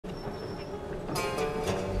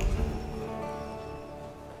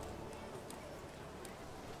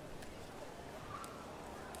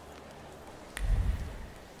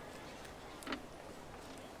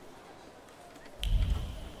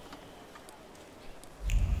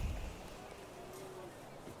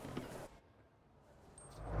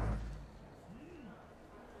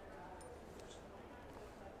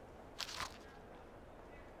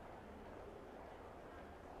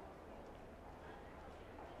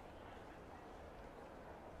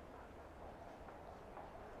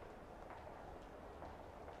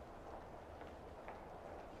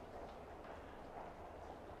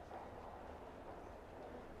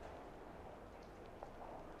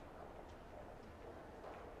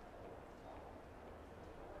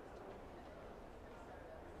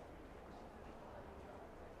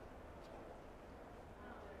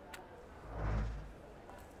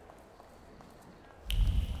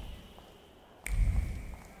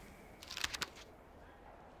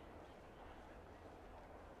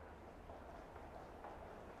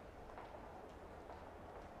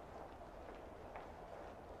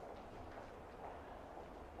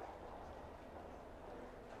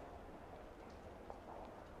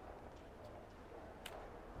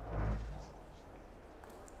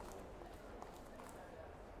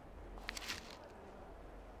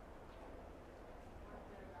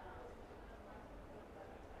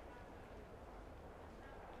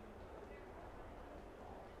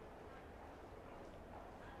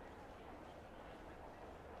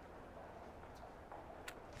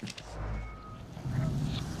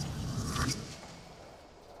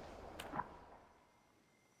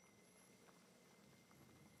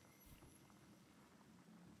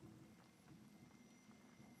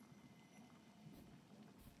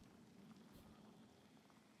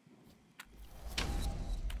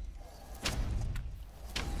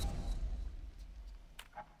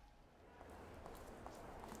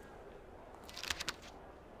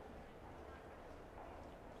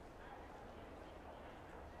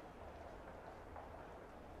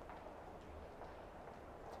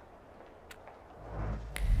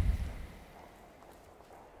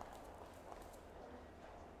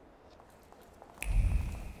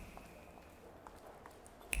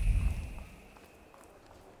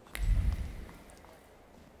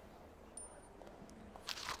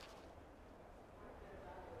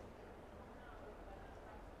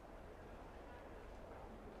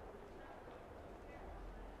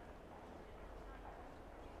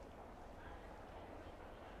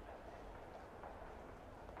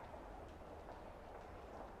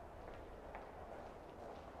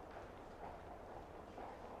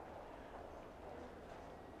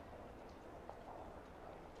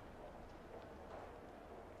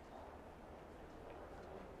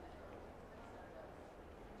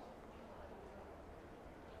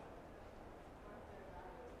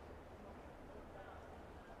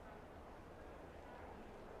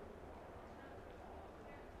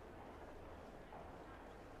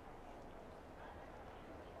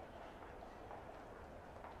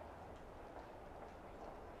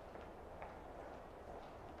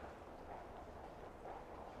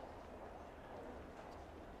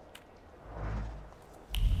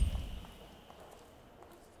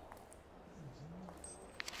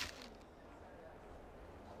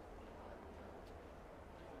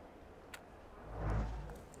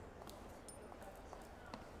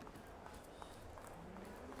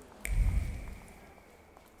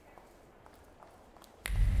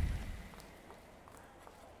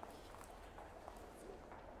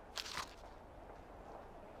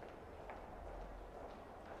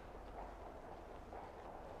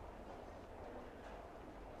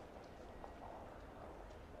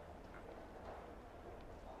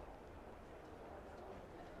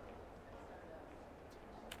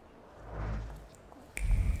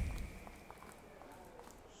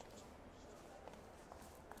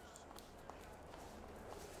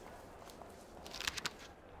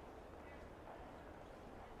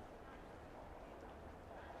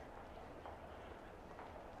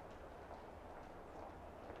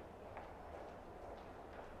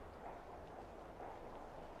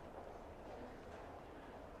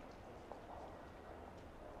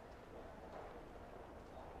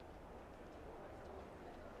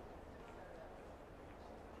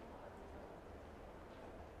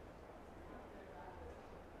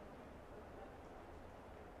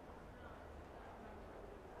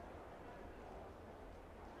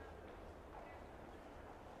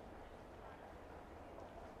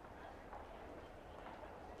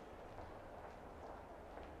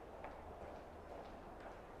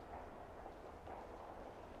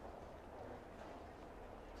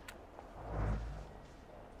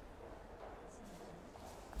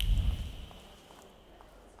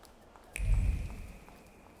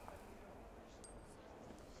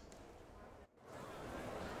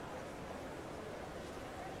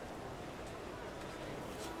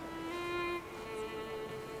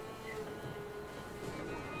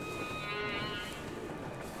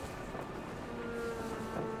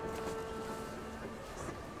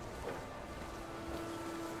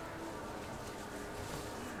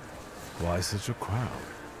Why such a crowd?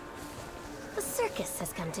 A circus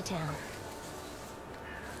has come to town.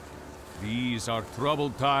 These are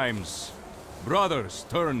troubled times. Brothers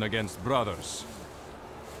turn against brothers.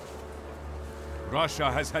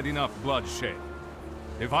 Russia has had enough bloodshed.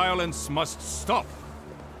 The violence must stop.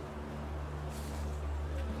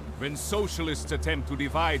 When socialists attempt to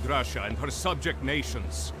divide Russia and her subject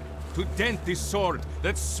nations, to dent the sword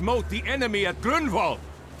that smote the enemy at Grunwald,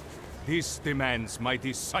 this demands my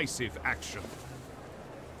decisive action.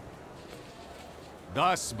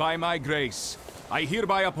 Thus, by my grace, I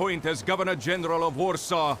hereby appoint as Governor General of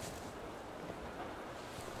Warsaw,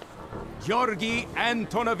 Georgi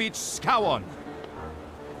Antonovich Skowon.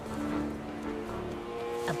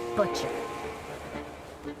 A butcher.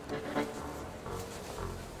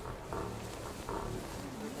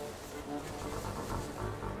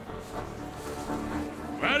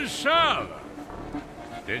 Warsaw!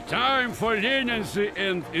 The time for leniency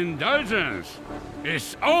and indulgence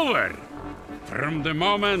is over. From the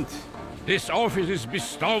moment this office is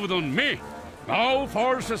bestowed on me, No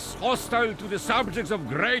forces hostile to the subjects of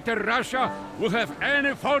Greater Russia will have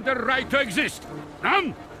any further right to exist.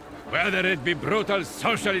 None! Whether it be brutal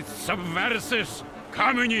socialist subversives,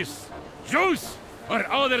 communists, Jews, or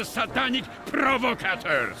other satanic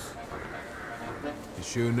provocators. He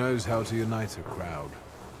sure knows how to unite a crowd.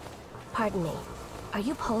 Pardon me. Are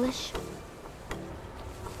you Polish?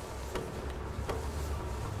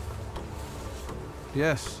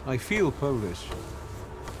 Yes, I feel Polish.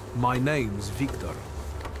 My name's Victor.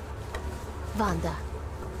 Wanda.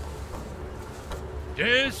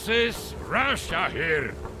 This is Russia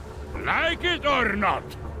here. Like it or not.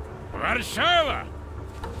 Warszawa.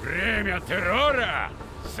 Время террора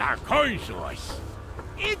закончилось.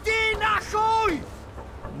 Иди нахуй!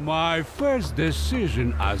 My first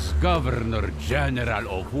decision as Governor General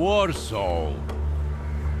of Warsaw.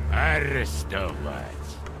 Arrestować.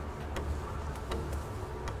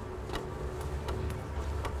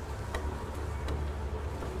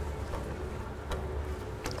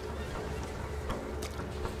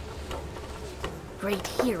 Great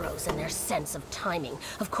heroes in their sense of timing.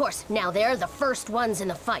 Of course, now they're the first ones in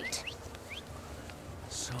the fight.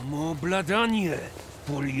 Samoobladanie,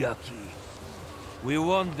 Poliaki. We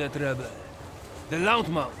want that rebel. The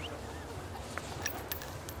Loudmouth.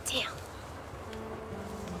 Damn.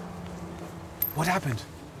 What happened?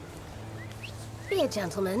 Be a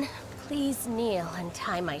gentleman. Please kneel and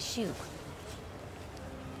tie my shoe.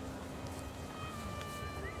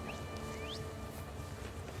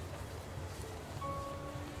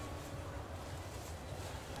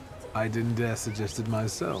 I didn't dare suggest it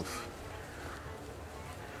myself.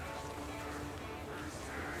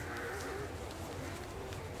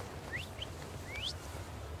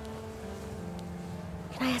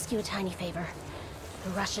 Can I ask you a tiny favor? The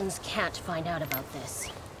Russians can't find out about this.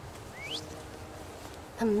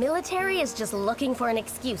 The military is just looking for an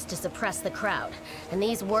excuse to suppress the crowd, and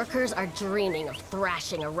these workers are dreaming of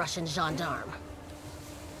thrashing a Russian gendarme.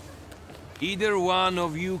 Either one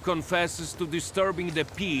of you confesses to disturbing the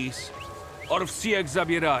peace, or всех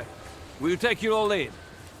забирай. We'll take you all in.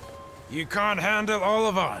 You can't handle all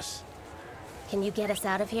of us. Can you get us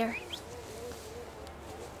out of here?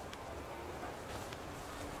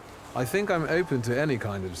 I think I'm open to any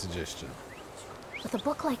kind of suggestion. With a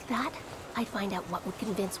book like that, I'd find out what would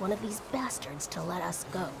convince one of these bastards to let us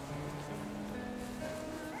go.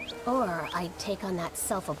 Or I'd take on that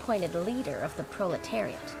self-appointed leader of the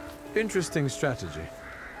proletariat. Interesting strategy.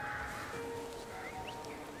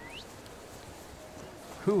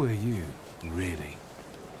 Who are you, really?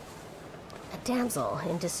 A damsel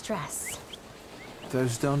in distress.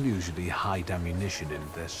 Those don't usually hide ammunition in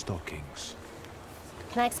their stockings.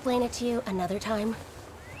 Can I explain it to you another time?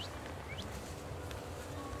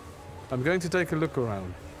 I'm going to take a look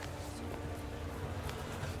around.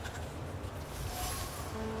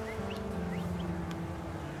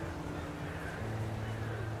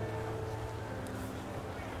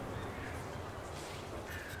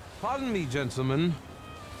 Pardon me, gentlemen.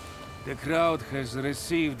 The crowd has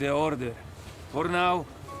received the order. For now,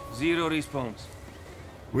 zero response.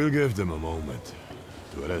 We'll give them a moment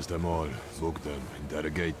to arrest them all, book them,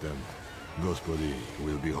 interrogate them. Господи,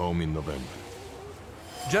 we'll be home in November.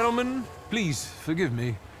 Gentlemen, please forgive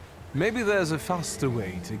me. Maybe there's a faster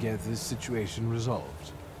way to get this situation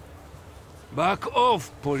resolved. Back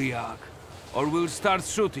off, Polyak, or we'll start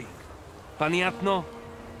shooting. Понятно?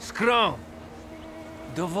 Scrum!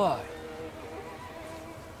 Давай.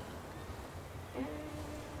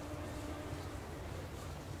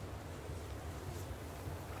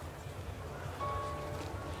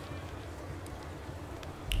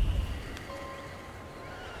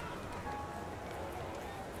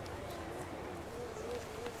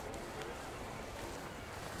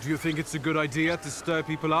 Do you think it's a good idea to stir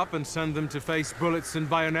people up and send them to face bullets and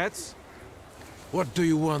bayonets? What do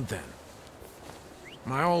you want then?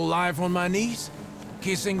 My whole life on my knees?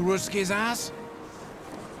 Kissing Ruski's ass?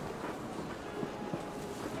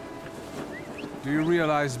 Do you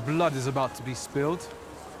realize blood is about to be spilled?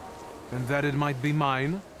 And that it might be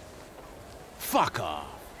mine? Fuck off!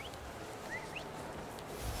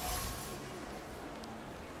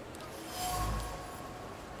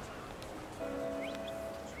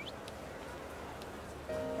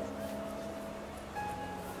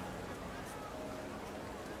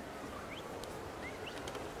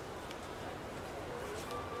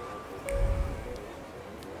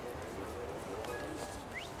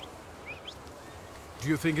 Do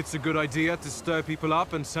you think it's a good idea to stir people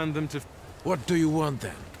up and send them to... What do you want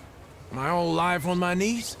then? My whole life on my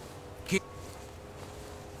knees?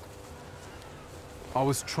 I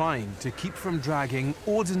was trying to keep from dragging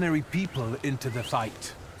ordinary people into the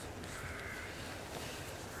fight.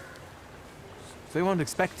 They won't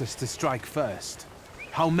expect us to strike first.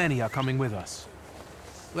 How many are coming with us?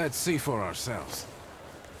 Let's see for ourselves.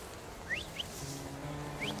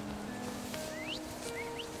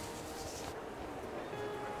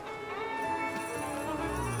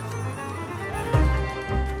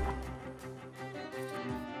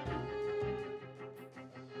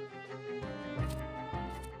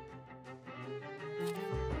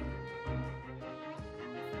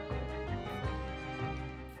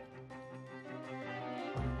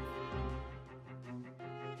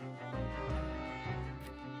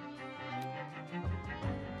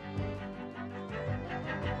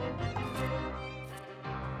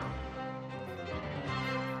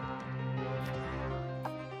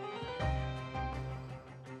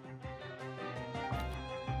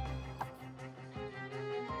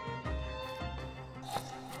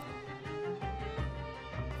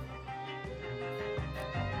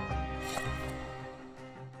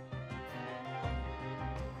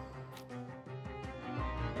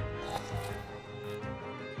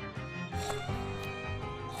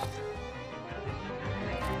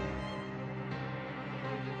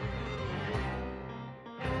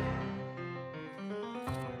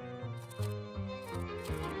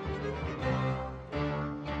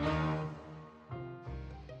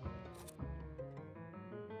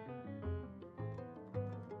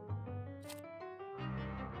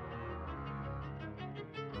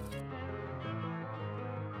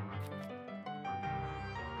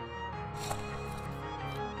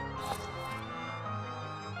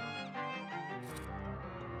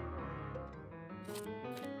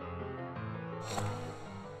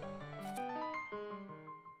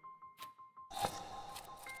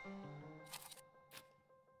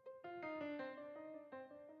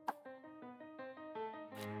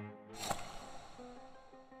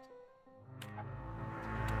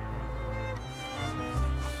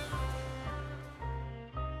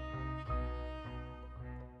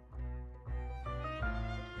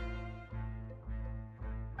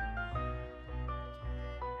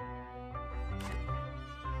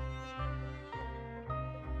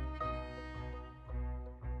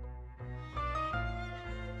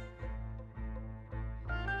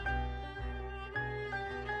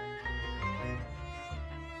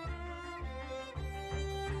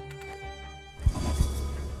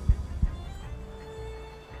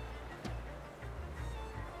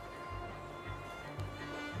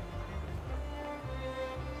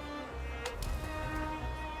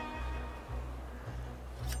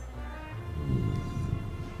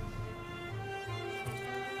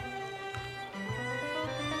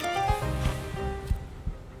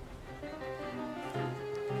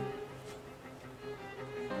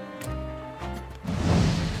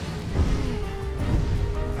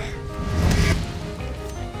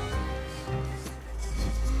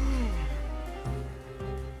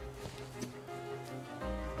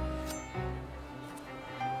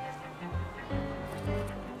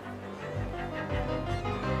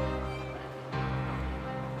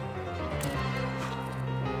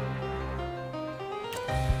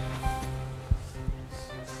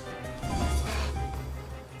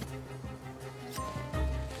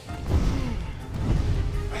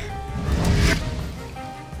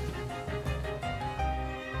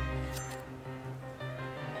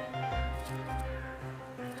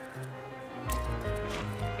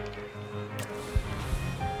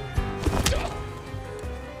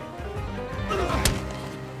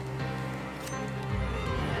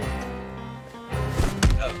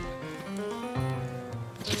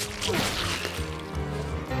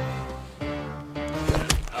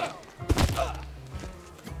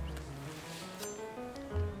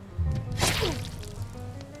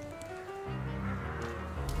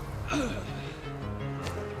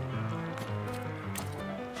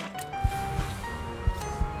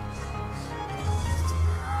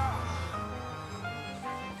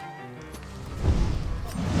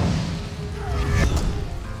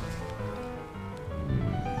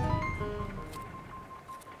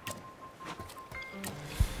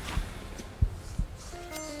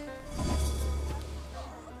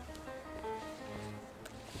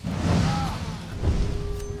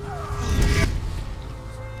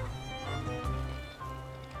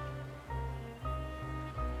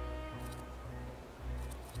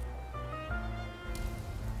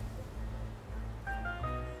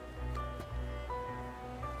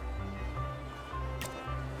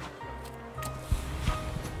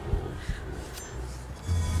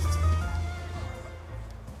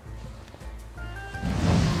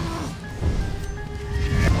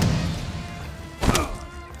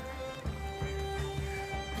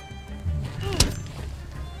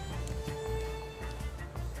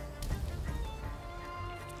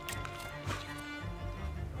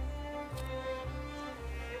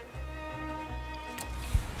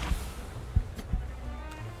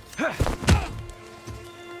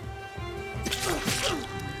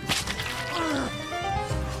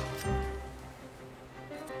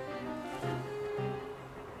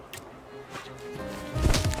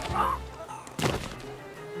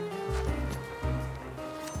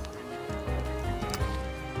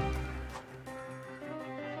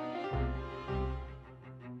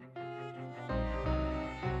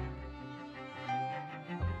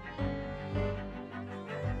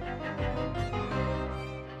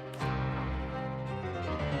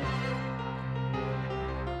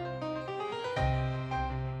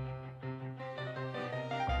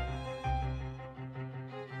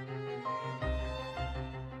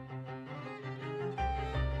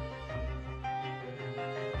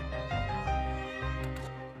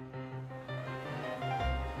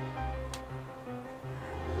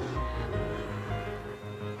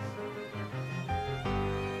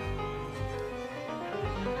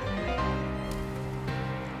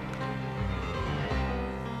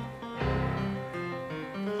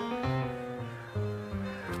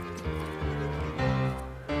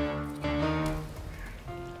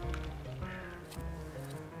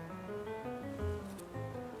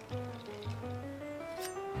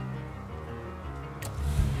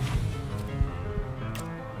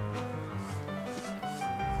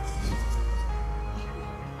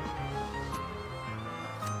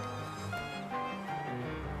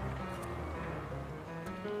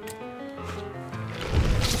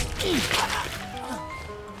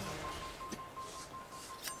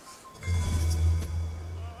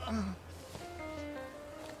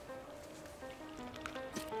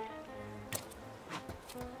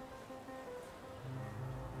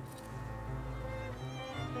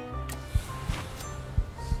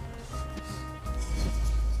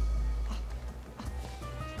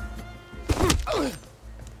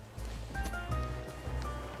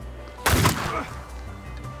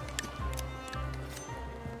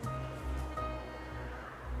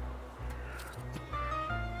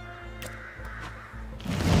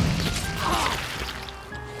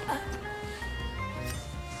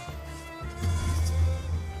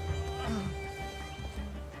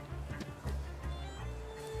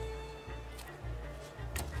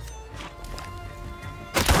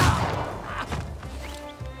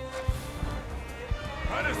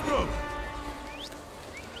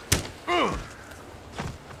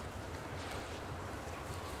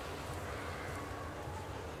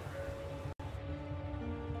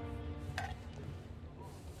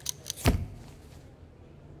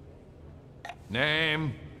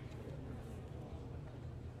 Name?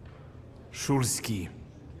 Szulski.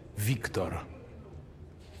 Victor.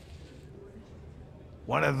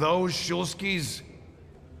 One of those Shulskis?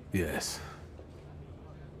 Yes.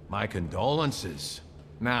 My condolences.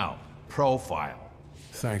 Now, profile.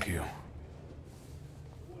 Thank you.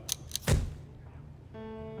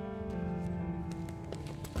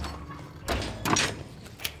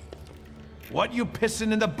 What you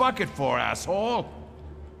pissing in the bucket for, asshole?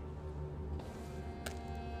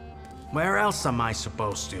 Where else am I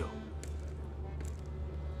supposed to?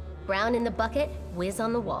 Brown in the bucket, whiz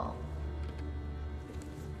on the wall.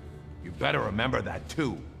 You better remember that,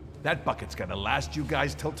 too. That bucket's gonna last you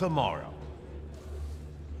guys till tomorrow.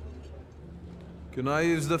 Can I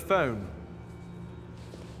use the phone?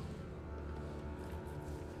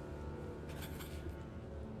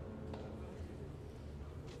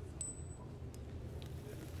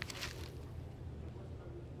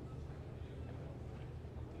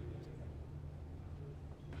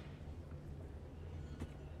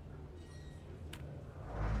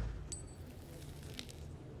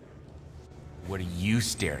 What are you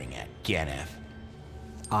staring at, Ganef?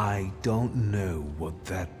 I don't know what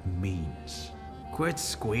that means. Quit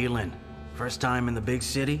squealing. First time in the big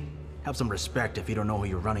city? Have some respect if you don't know who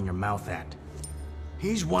you're running your mouth at.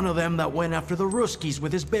 He's one of them that went after the Ruskies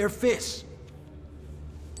with his bare fists.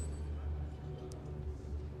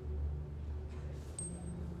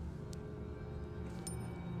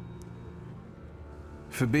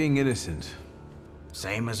 For being innocent.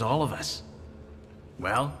 Same as all of us.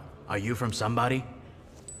 Well, are you from somebody?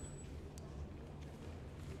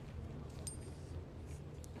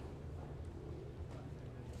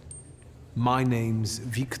 My name's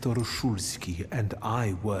Victor Szulski, and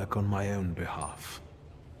I work on my own behalf.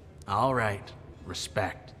 All right.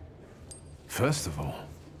 Respect. First of all,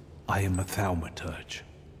 I am a Thaumaturge.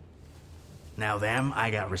 Now them, I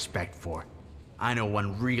got respect for. I know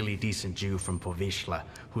one really decent Jew from Povishla,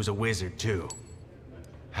 who's a wizard too.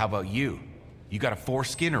 How about you? You got a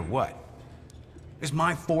foreskin or what? Is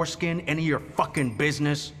my foreskin any of your fucking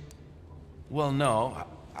business? Well, no.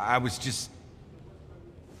 I was just...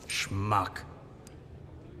 Schmuck.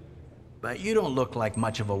 But you don't look like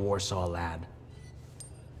much of a Warsaw lad.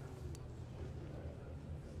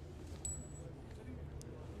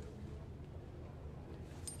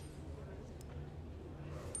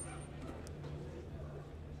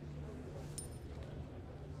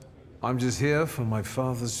 I'm just here for my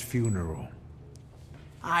father's funeral.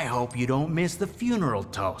 I hope you don't miss the funeral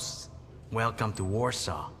toasts. Welcome to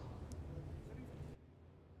Warsaw.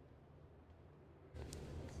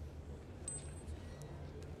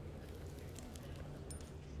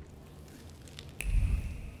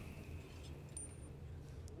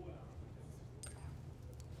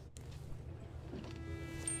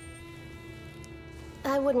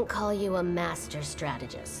 I wouldn't call you a master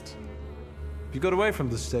strategist. You got away from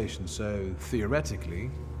the station, so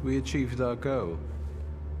theoretically, we achieved our goal.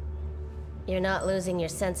 You're not losing your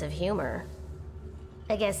sense of humor.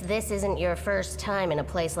 I guess this isn't your first time in a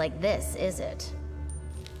place like this, is it?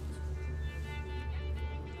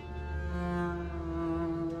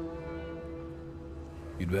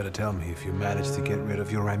 You'd better tell me if you managed to get rid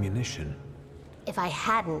of your ammunition. If I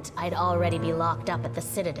hadn't, I'd already be locked up at the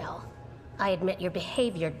Citadel. I admit your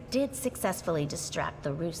behavior did successfully distract the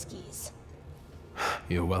Ruskies.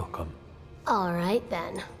 You're welcome. All right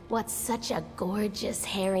then. What's such a gorgeous,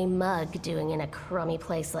 hairy mug doing in a crummy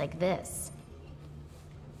place like this?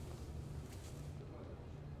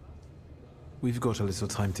 We've got a little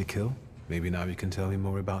time to kill. Maybe now you can tell me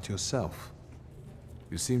more about yourself.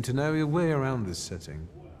 You seem to know your way around this setting.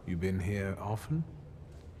 You been here often?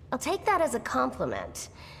 I'll take that as a compliment.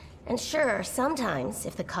 And sure, sometimes,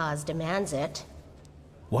 if the cause demands it.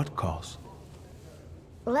 What cause?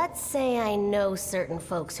 Let's say I know certain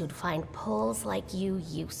folks who'd find pulls like you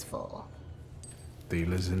useful.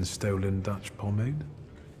 Dealers in stolen Dutch pomade?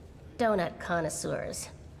 Donut connoisseurs.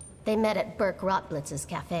 They met at Burke Rotblitz's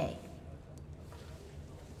cafe.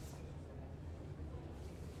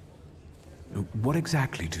 What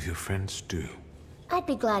exactly do your friends do? I'd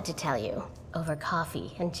be glad to tell you, over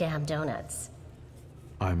coffee and jam donuts.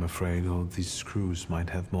 I'm afraid all these crews might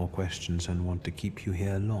have more questions and want to keep you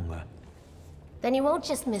here longer. Then you won't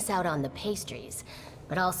just miss out on the pastries,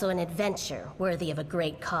 but also an adventure worthy of a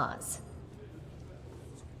great cause.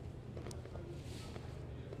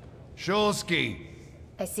 Shulsky!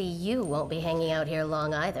 I see you won't be hanging out here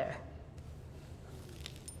long either.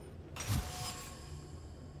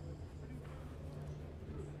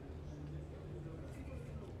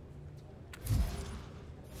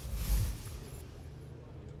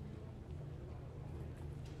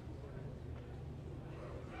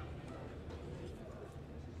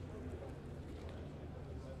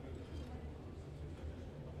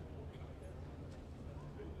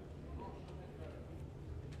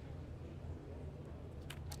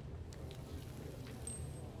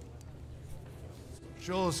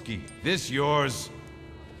 Shulsky, this yours?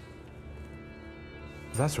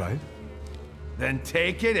 That's right. Then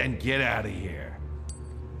take it and get out of here.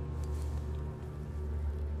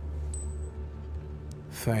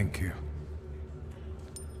 Thank you.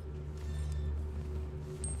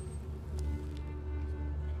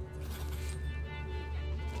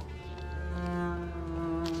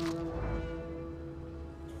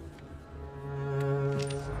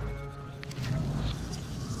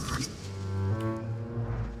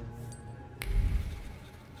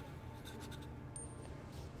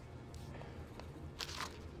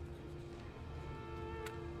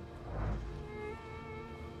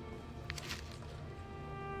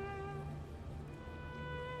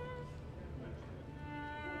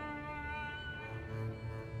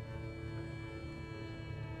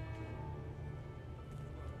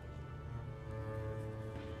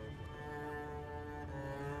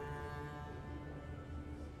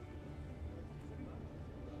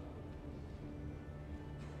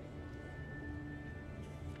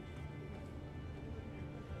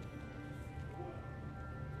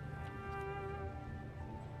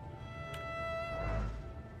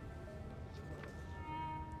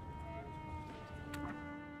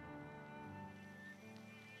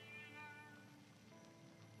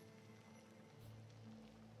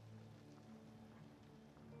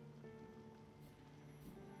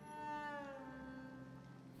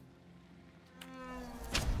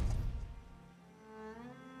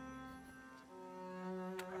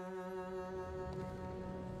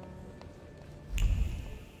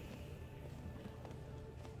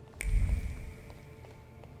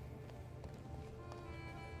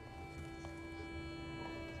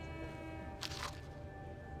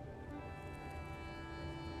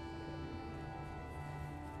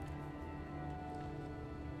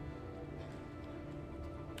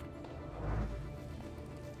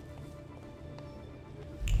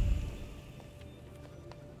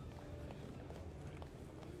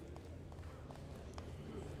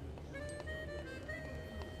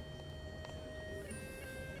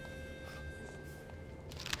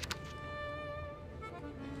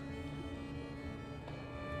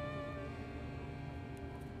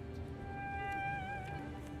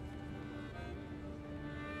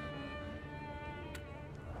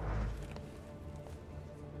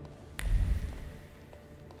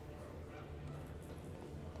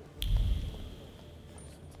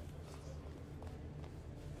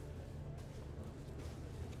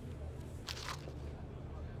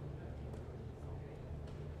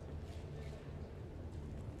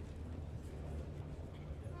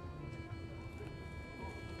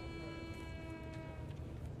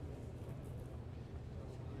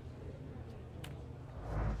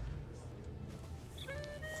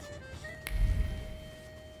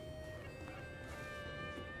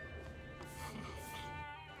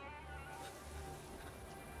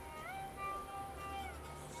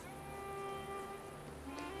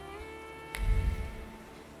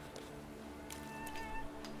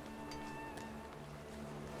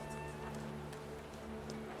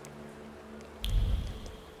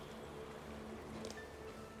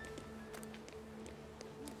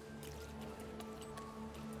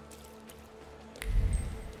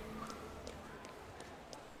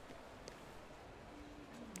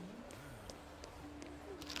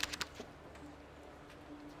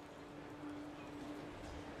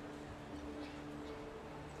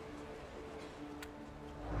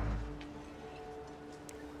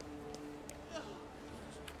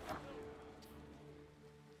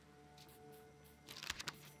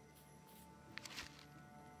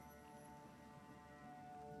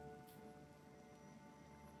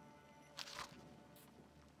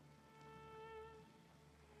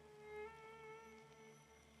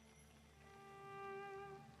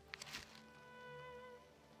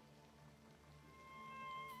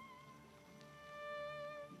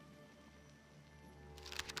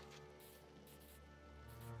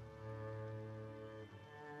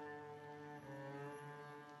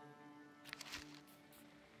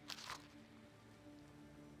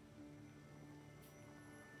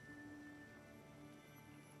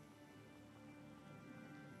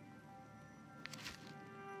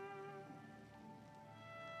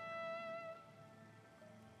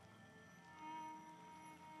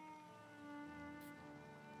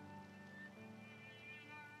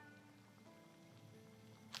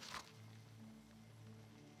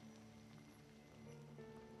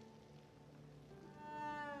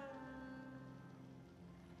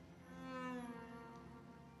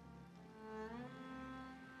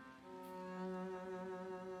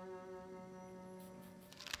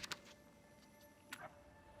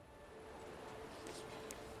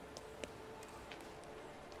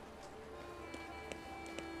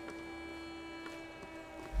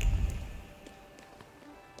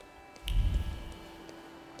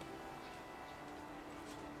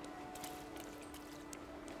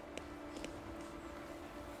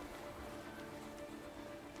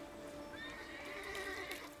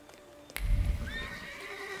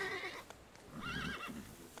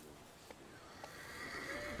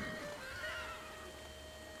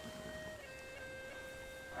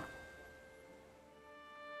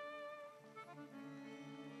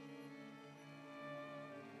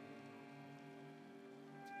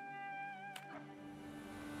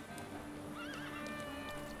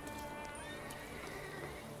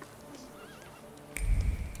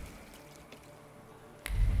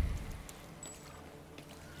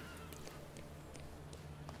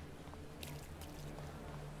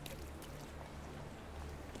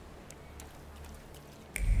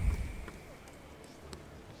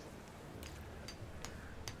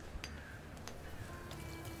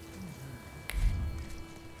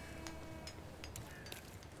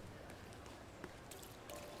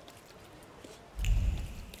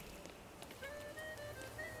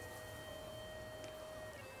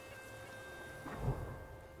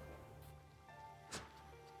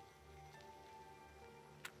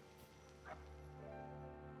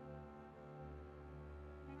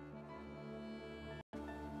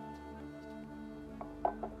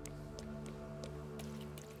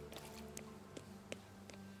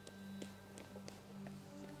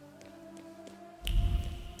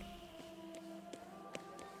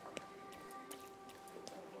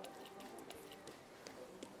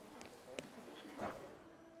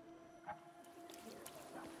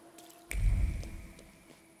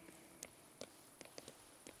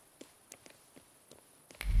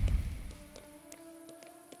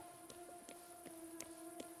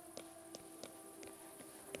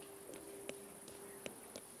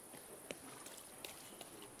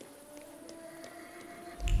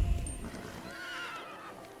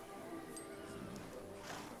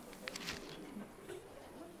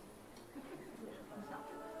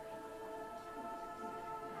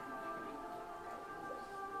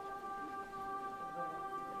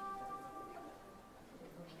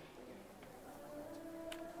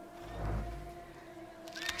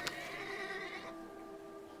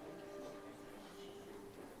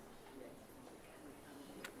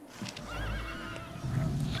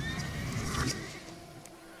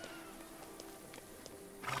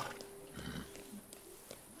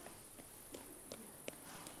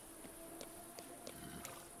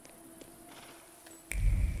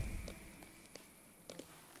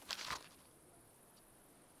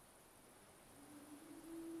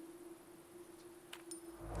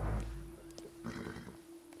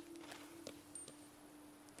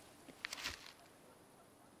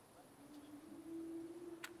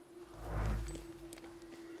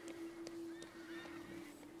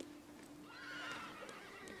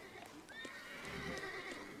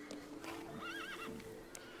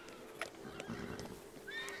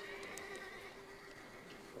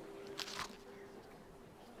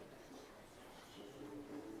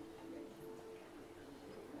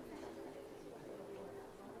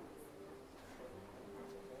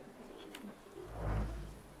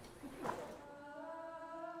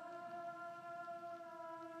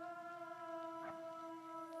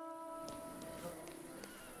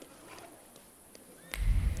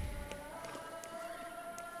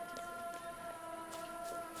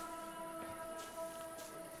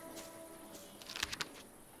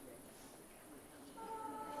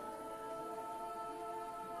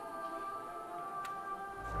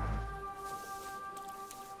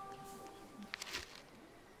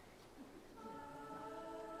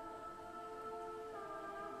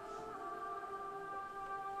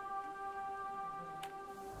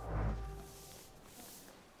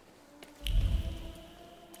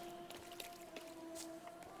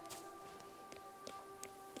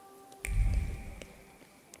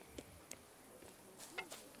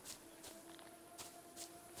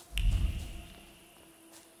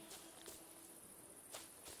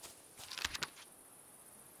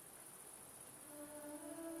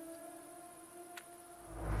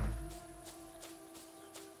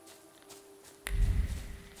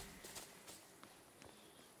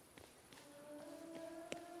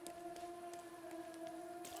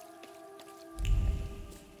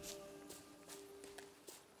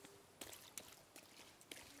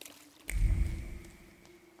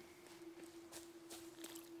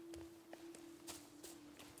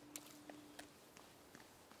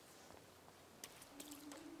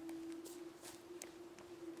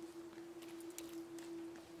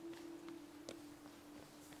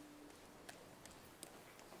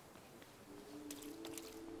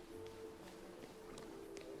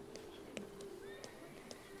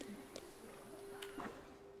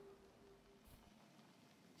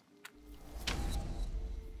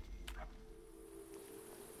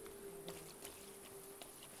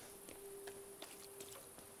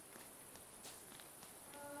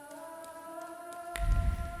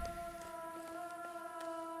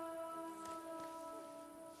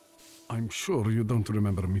 I'm sure you don't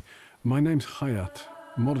remember me. My name's Hayat,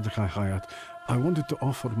 Mordecai Hayat. I wanted to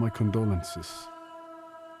offer my condolences.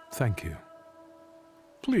 Thank you.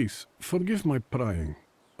 Please, forgive my prying.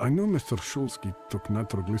 I know Mr. Shulsky took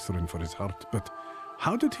nitroglycerin for his heart, but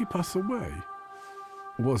how did he pass away?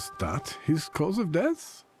 Was that his cause of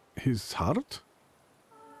death? His heart?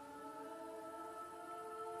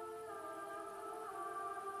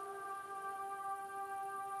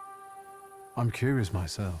 I'm curious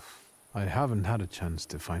myself. I haven't had a chance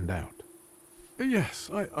to find out. Yes,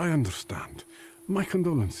 I understand. My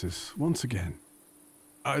condolences, once again.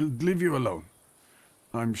 I'll leave you alone.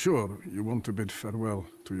 I'm sure you want to bid farewell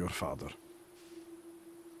to your father.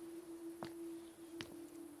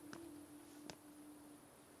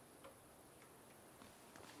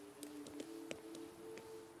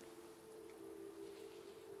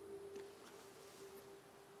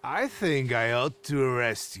 I think I ought to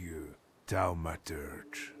arrest you,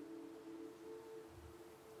 Thaumaturge.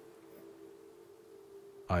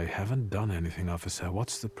 I haven't done anything, officer.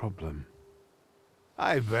 What's the problem?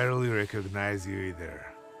 I barely recognize you either.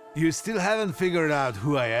 You still haven't figured out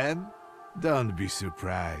who I am? Don't be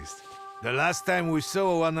surprised. The last time we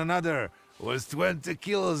saw one another was 20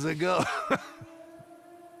 kilos ago.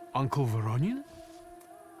 Uncle Voronian?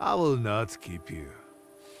 I will not keep you.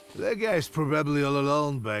 The guy's probably all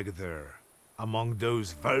alone back there, among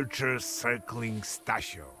those vultures circling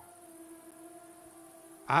Stasio.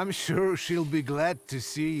 I'm sure she'll be glad to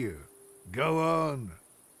see you. Go on.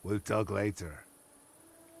 We'll talk later.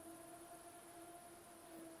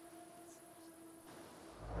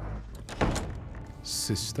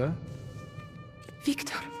 Sister?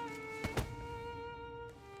 Victor.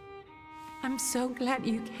 I'm so glad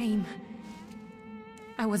you came.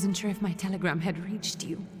 I wasn't sure if my telegram had reached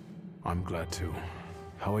you. I'm glad too.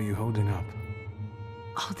 How are you holding up?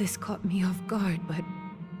 All this caught me off guard, but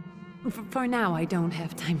for now I don't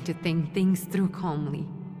have time to think things through calmly.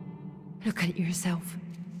 Look at yourself.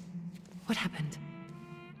 What happened?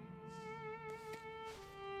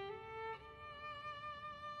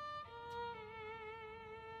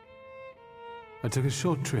 I took a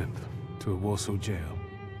short trip to a Warsaw jail.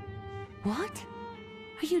 What?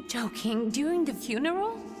 Are you joking? During the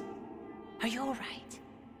funeral? Are you all right?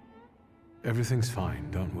 Everything's fine,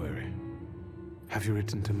 don't worry. Have you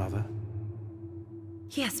written to Mother?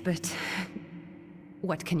 Yes, but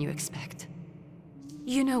what can you expect?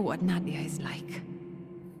 You know what Nadia is like.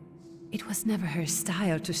 It was never her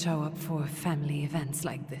style to show up for family events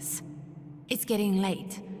like this. It's getting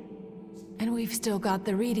late, and we've still got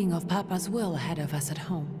the reading of Papa's will ahead of us at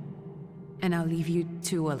home. And I'll leave you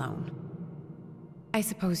two alone. I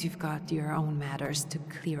suppose you've got your own matters to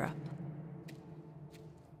clear up.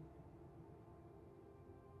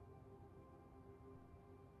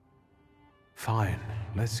 Fine,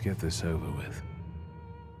 let's get this over with.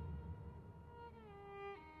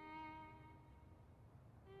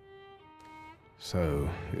 So,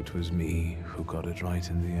 it was me who got it right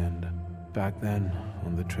in the end. Back then,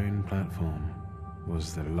 on the train platform,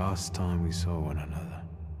 was the last time we saw one another.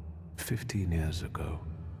 15 years ago.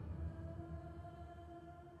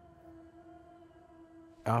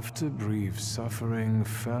 After brief suffering,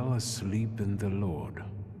 fell asleep in the Lord.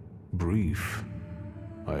 Brief?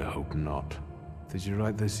 I hope not. Did you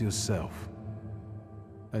write this yourself?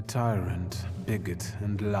 A tyrant, bigot,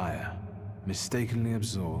 and liar, mistakenly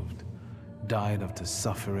absolved, died after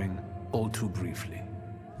suffering all too briefly.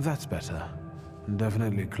 That's better, and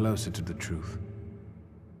definitely closer to the truth.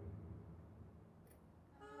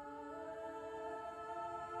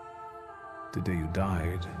 The day you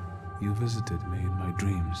died, you visited me in my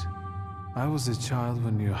dreams. I was a child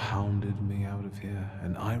when you hounded me out of here,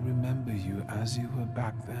 and I remember you as you were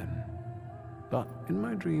back then. But in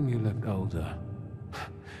my dream you looked older.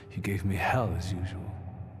 You gave me hell as usual.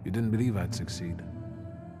 You didn't believe I'd succeed.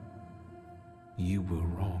 You were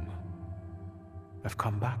wrong. I've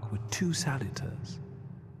come back with 2 salutars.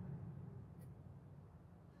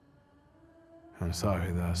 I'm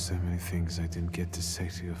sorry there are so many things I didn't get to say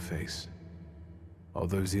to your face. All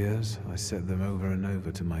those years, I said them over and over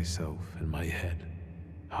to myself in my head.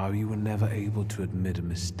 How you were never able to admit a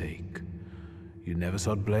mistake. You never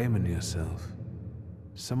sought blame in yourself.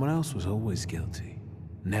 Someone else was always guilty,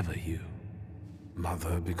 never you.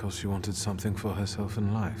 Mother because she wanted something for herself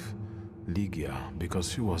in life. Ligia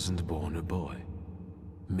because she wasn't born a boy.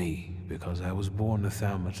 Me because I was born a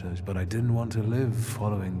Thaumaturge, but I didn't want to live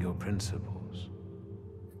following your principles.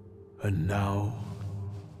 And now...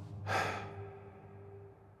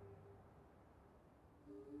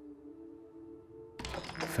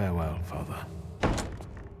 Farewell, Father.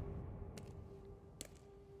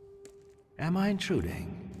 Am I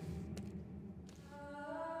intruding?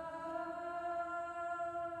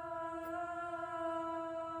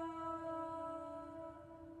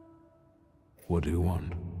 What do you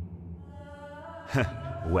want?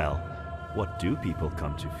 Well, what do people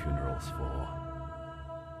come to funerals for?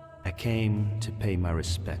 I came to pay my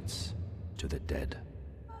respects to the dead.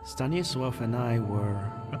 Stanisław and I were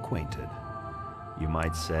acquainted. You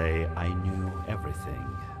might say I knew everything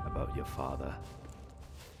about your father.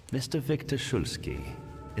 Mr. Victor Szulski,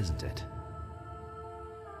 isn't it?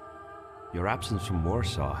 Your absence from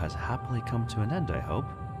Warsaw has happily come to an end, I hope.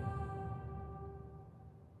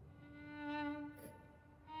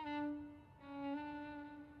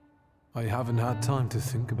 I haven't had time to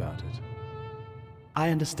think about it. I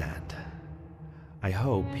understand. I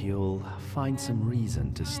hope you'll find some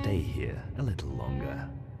reason to stay here a little longer.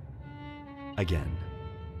 Again,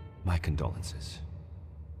 my condolences.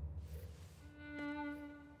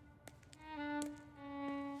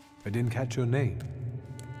 I didn't catch your name.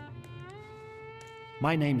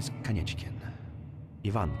 My name's Kanieczkin.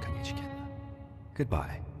 Ivan Kanieczkin.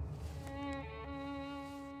 Goodbye.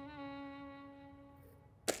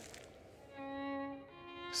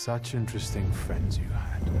 Such interesting friends you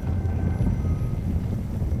had.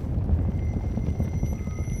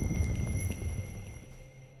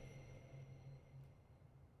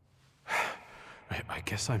 I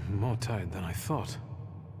guess I'm more tired than I thought.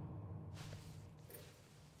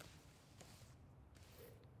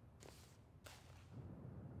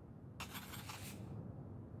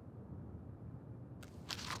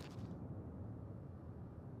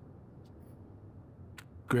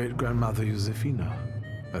 Great-grandmother Josefina,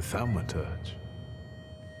 a Thaumaturge.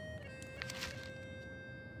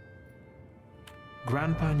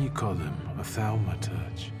 Grandpa Nikodem, a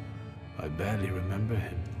Thaumaturge. I barely remember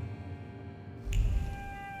him.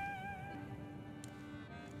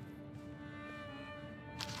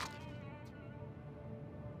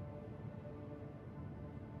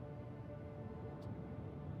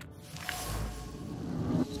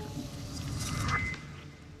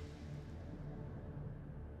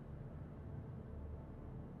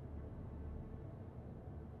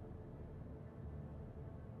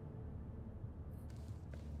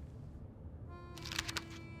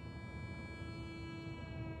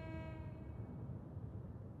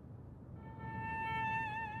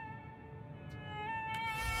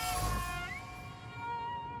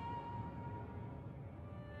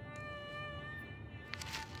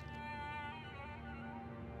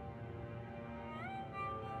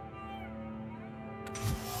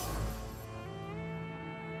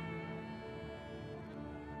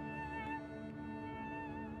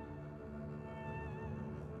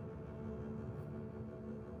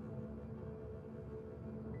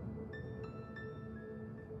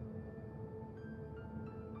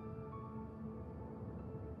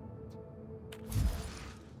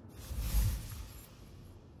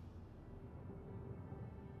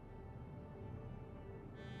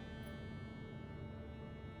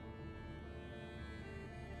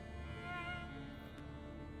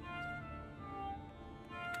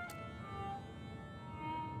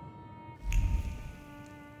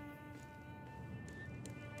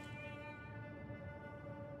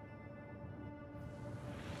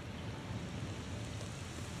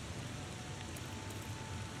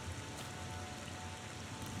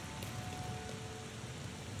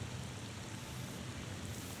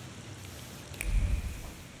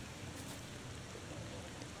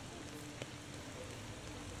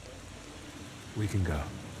 We can go.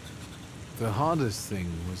 The hardest thing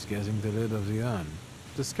was getting the lid of the urn.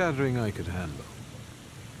 The scattering I could handle.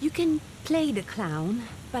 You can play the clown,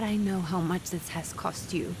 but I know how much this has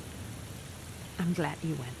cost you. I'm glad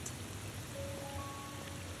you went.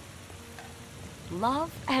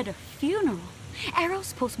 Love at a funeral.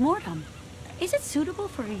 Eros post-mortem. Is it suitable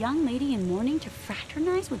for a young lady in mourning to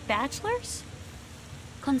fraternize with bachelors?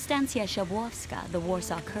 Konstancja Szabłowska, the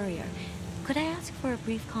Warsaw Courier. Could I ask for a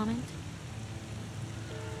brief comment?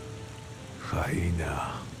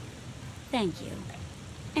 Hyena. Thank you.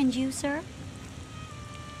 And you, sir?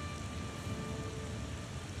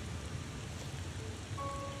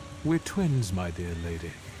 We're twins, my dear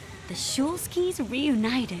lady. The Szulskis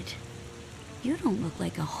reunited. You don't look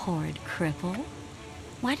like a horrid cripple.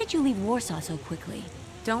 Why did you leave Warsaw so quickly?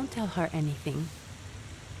 Don't tell her anything.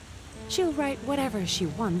 She'll write whatever she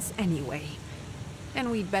wants anyway.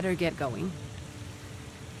 And we'd better get going.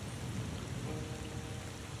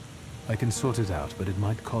 I can sort it out, but it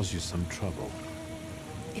might cause you some trouble.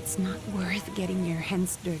 It's not worth getting your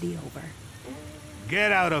hands dirty over.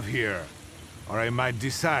 Get out of here, or I might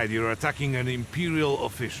decide you're attacking an Imperial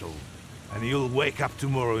official, and you'll wake up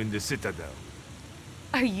tomorrow in the Citadel.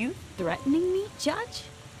 Are you threatening me, Judge?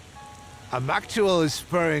 I'm actually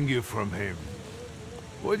spurring you from him.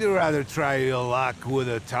 Would you rather try your luck with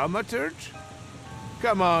a Thaumaturge?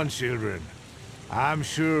 Come on, children. I'm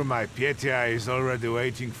sure my Pietia is already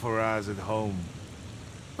waiting for us at home.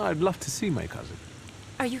 I'd love to see my cousin.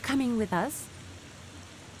 Are you coming with us?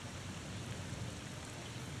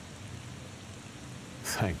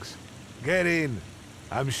 Thanks. Get in.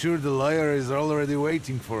 I'm sure the lawyer is already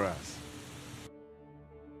waiting for us.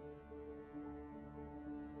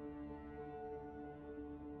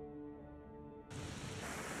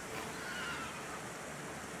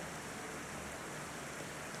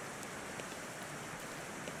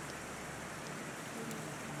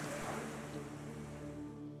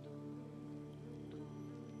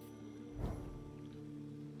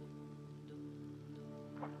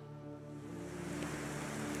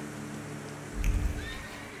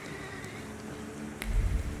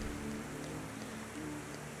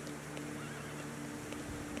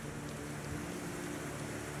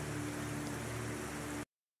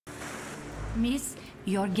 Miss,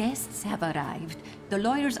 your guests have arrived. The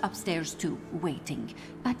lawyer's upstairs too, waiting.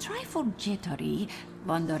 A trifle jittery.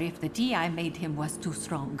 Wonder if the tea I made him was too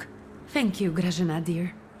strong. Thank you, Grażyna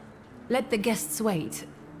dear. Let the guests wait.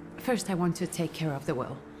 First I want to take care of the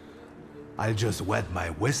will. I'll just wet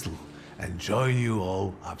my whistle and join you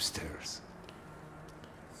all upstairs.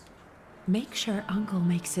 Make sure Uncle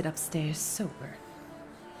makes it upstairs sober.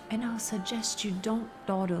 And I'll suggest you don't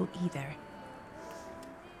dawdle either.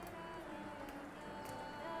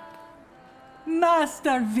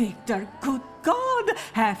 Master Victor, good God!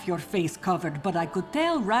 Half your face covered, but I could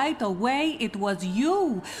tell right away it was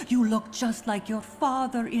you. You look just like your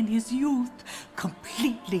father in his youth.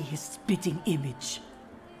 Completely his spitting image.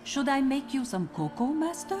 Should I make you some cocoa,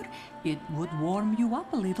 Master? It would warm you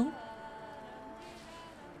up a little.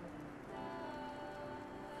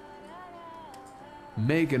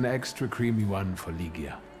 Make an extra creamy one for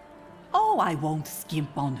Ligia. Oh, I won't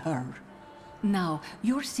skimp on her. Now,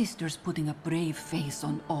 your sister's putting a brave face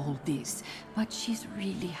on all this, but she's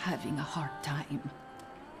really having a hard time.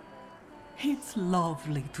 It's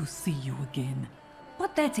lovely to see you again.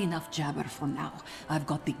 But that's enough jabber for now. I've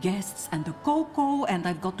got the guests and the cocoa, and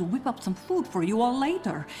I've got to whip up some food for you all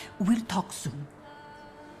later. We'll talk soon.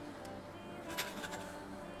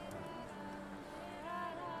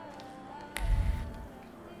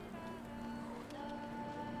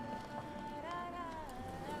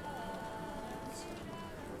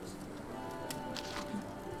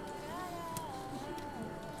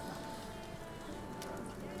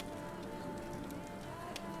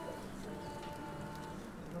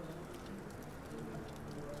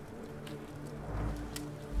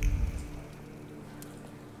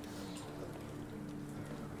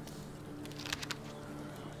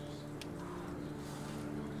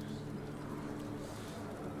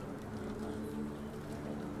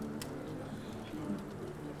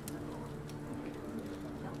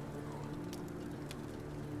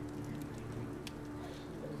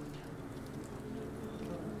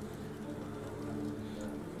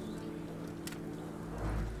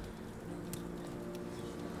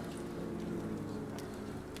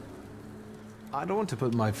 I don't want to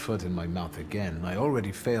put my foot in my mouth again. I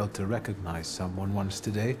already failed to recognize someone once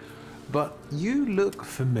today, but you look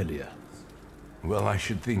familiar. Well, I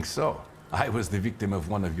should think so. I was the victim of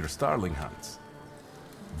one of your starling hunts.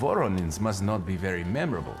 Voronins must not be very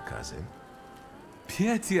memorable, cousin.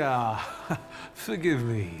 Pietia! Forgive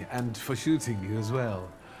me, and for shooting you as well.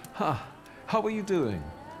 How are you doing?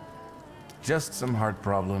 Just some heart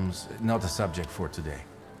problems, not a subject for today.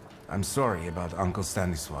 I'm sorry about Uncle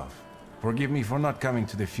Stanislav. Forgive me for not coming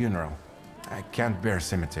to the funeral. I can't bear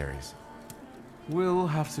cemeteries. We'll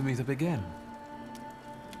have to meet up again.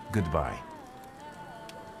 Goodbye.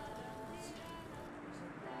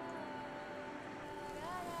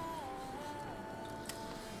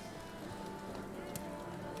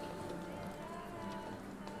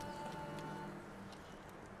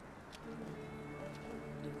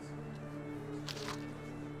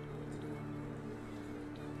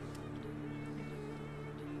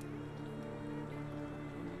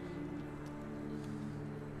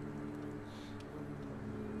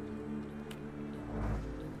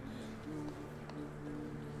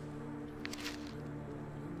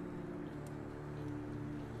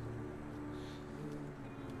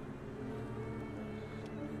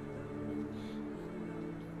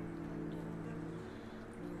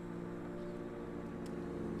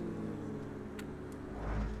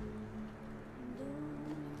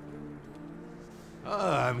 Oh,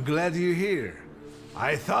 I'm glad you're here.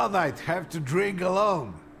 I thought I'd have to drink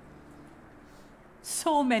alone.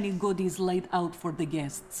 So many goodies laid out for the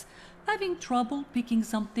guests. Having trouble picking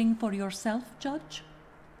something for yourself, Judge?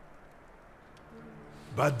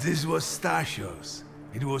 But this was Stasios.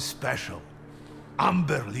 It was special.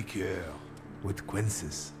 amber liqueur with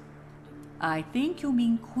quinces. I think you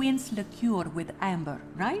mean quince liqueur with amber,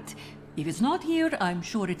 right? If it's not here, I'm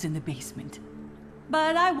sure it's in the basement.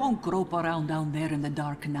 But I won't grope around down there in the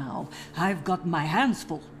dark now. I've got my hands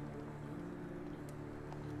full.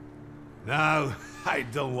 Now, I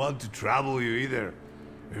don't want to trouble you either.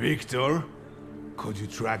 Victor, could you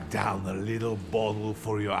track down a little bottle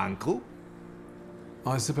for your uncle?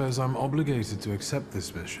 I suppose I'm obligated to accept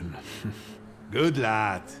this mission. Good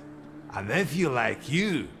lad. A nephew like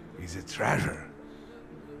you is a treasure.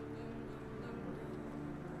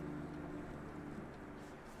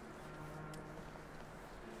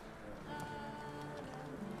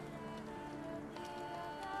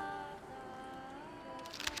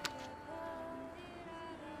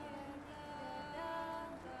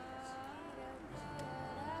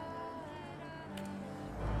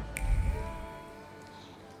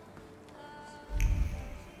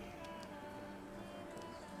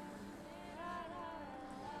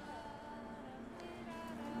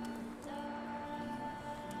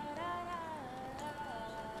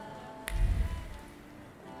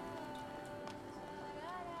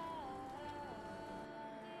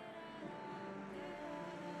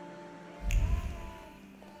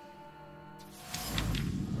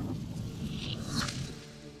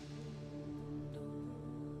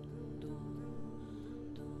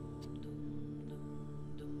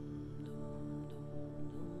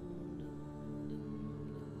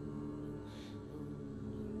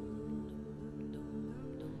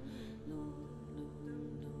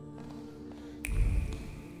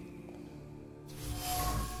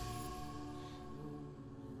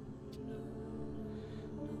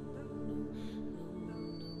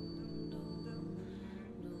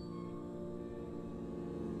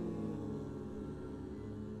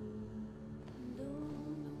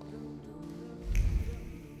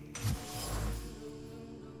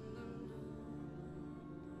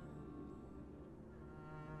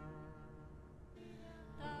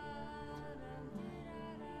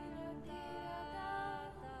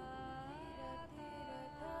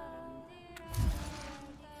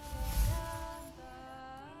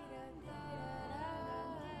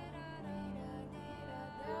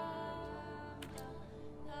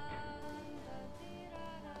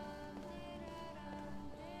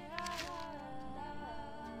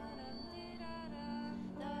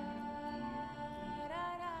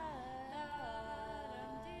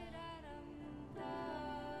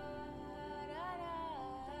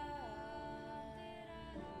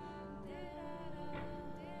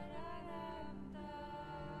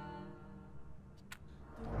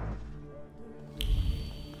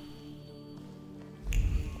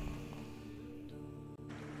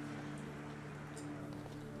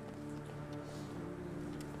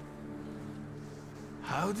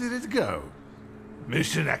 How did it go?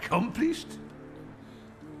 Mission accomplished?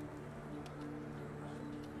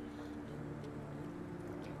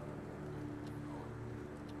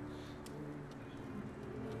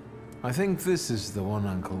 I think this is the one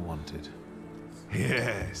Uncle wanted.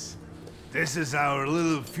 Yes. This is our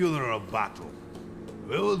little funeral battle.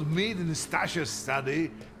 We would meet in Stasha's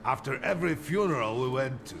study after every funeral we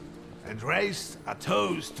went to, and raised a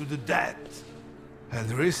toast to the dead.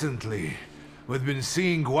 And recently, we've been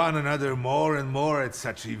seeing one another more and more at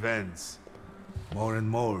such events. More and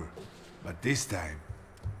more. But this time,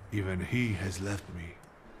 even he has left me.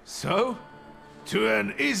 So, to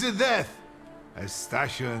an easy death, as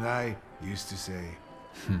Stasha and I used to say.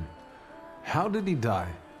 How did he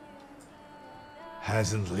die?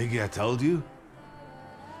 Hasn't Lygia told you?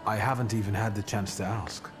 I haven't even had the chance to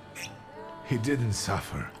ask. He didn't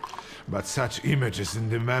suffer, but such images in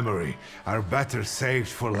the memory are better saved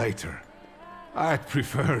for later. I'd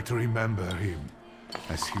prefer to remember him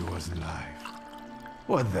as he was alive.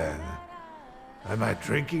 What then? Am I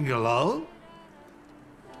drinking alone?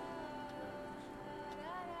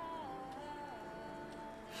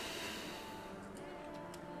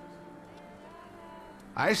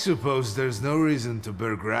 I suppose there's no reason to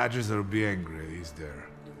bear grudges or be angry, is there?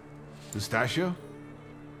 Eustachio?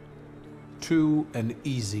 To an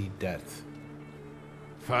easy death.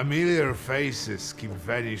 Familiar faces keep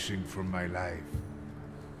vanishing from my life.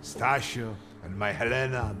 Stasio and my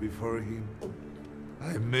Helena before him.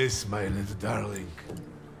 I miss my little darling.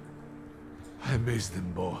 I miss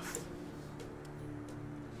them both.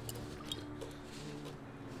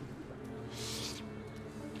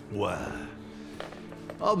 Well,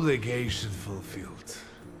 obligation fulfilled.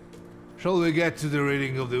 Shall we get to the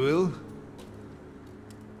reading of the will?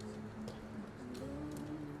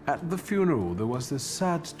 At the funeral, there was this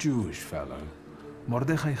sad Jewish fellow,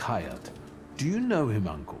 Mordechai Hayat. Do you know him,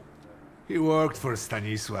 Uncle? He worked for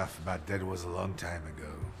Stanisław, but that was a long time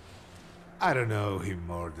ago. I don't know him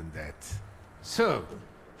more than that. So,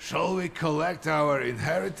 shall we collect our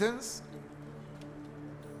inheritance?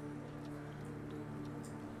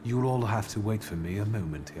 You'll all have to wait for me a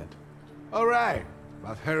moment yet. All right,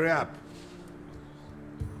 but hurry up.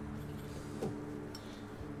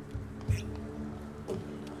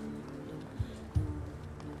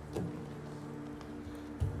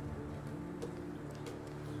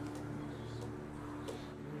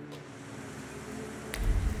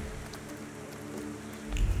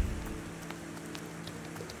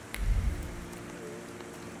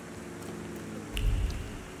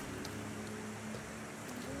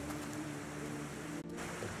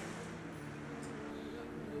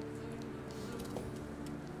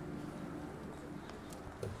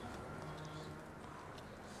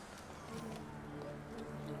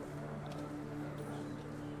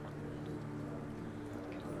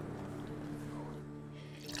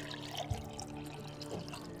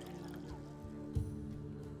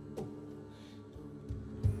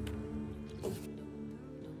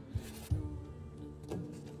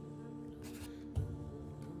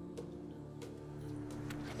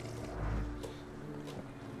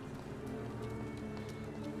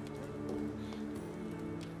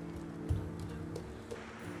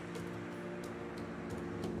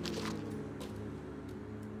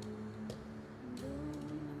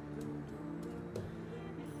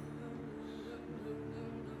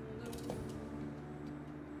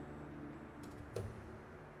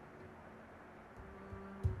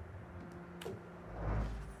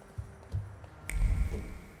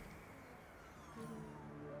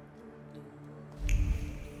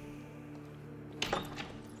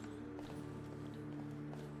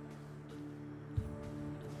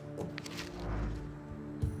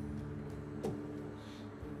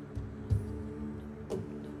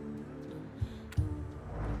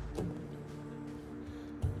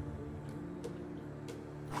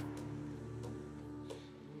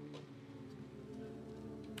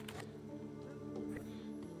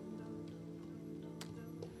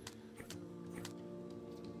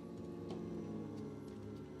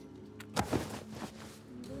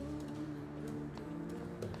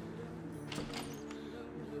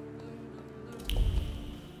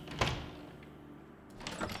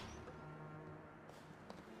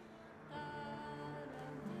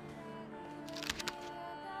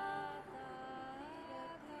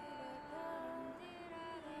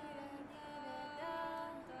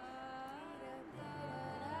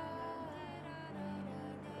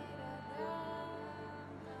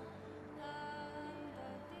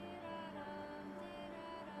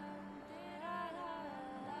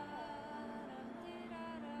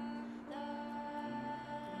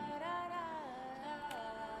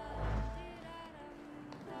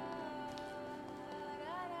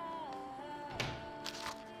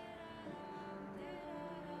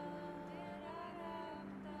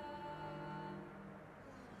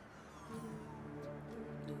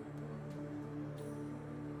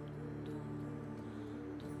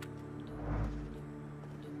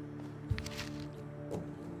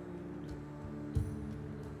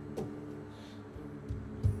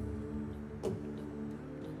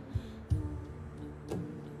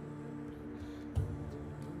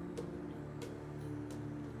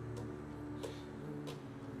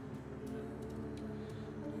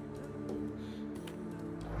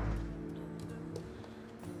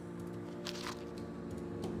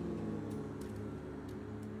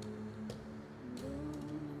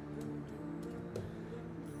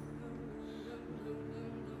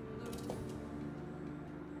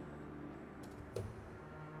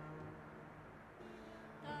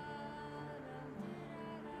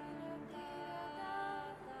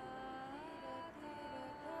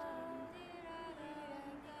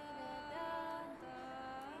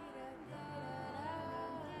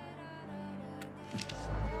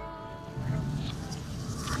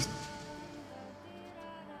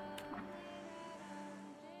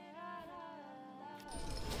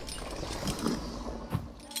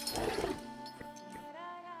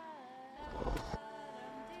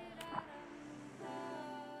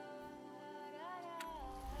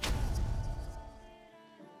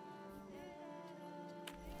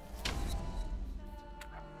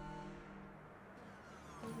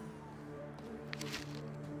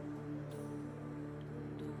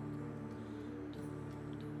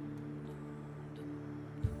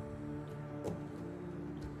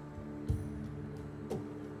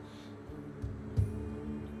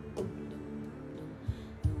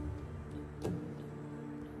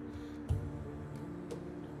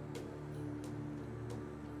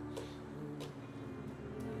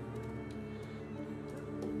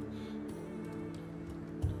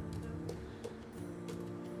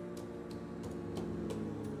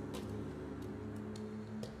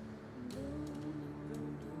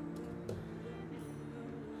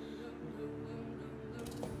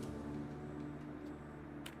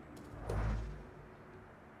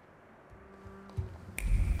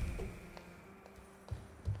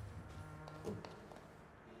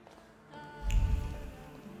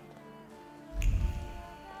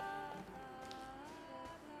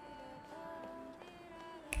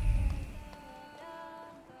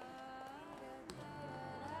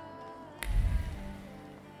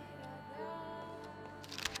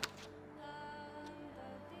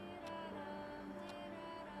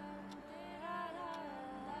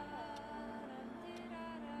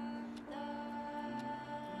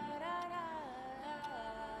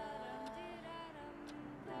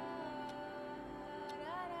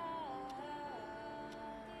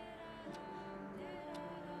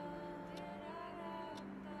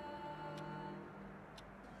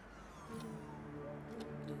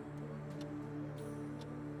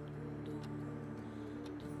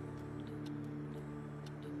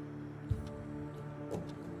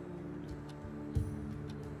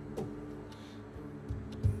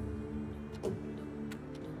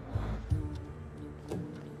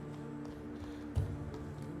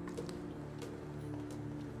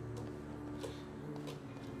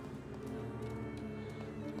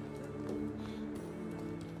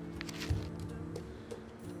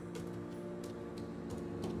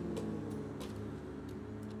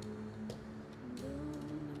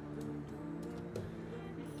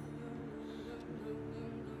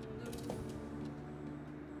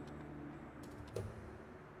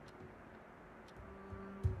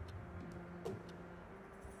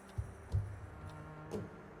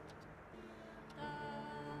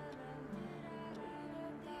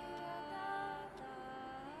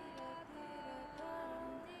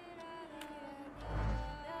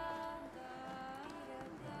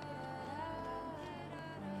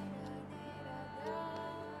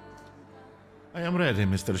 I am ready,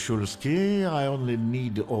 Mr. Shulsky. I only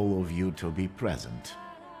need all of you to be present.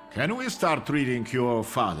 Can we start reading your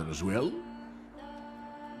father's will?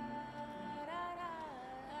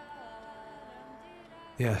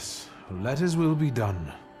 Yes, let his will be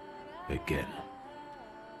done. Again.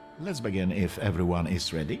 Let's begin if everyone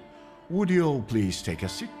is ready. Would you all please take a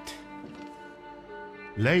seat?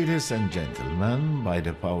 Ladies and gentlemen, by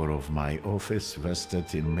the power of my office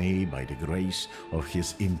vested in me by the grace of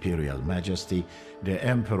His Imperial Majesty, the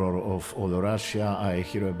Emperor of all Russia, I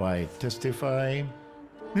hereby testify.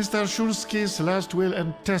 Mr. Shulsky's last will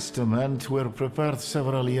and testament were prepared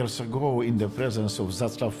several years ago in the presence of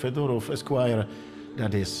Zaslav Fedorov, Esquire,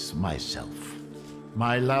 that is, myself.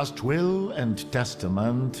 My last will and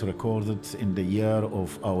testament recorded in the year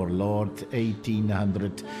of our Lord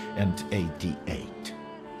 1888.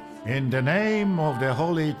 In the name of the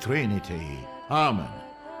Holy Trinity. Amen.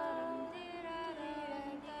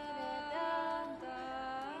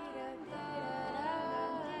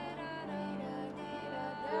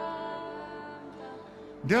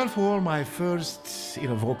 Therefore, my first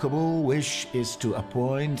irrevocable wish is to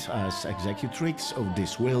appoint as executrix of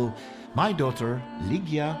this will my daughter,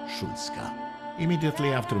 Ligia Shulska.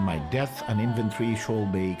 Immediately after my death, an inventory shall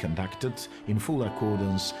be conducted in full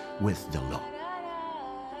accordance with the law.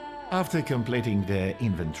 After completing the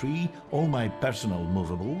inventory, all my personal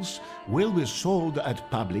movables will be sold at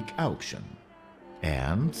public auction.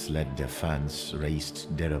 And let the funds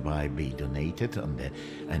raised thereby be donated on the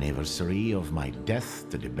anniversary of my death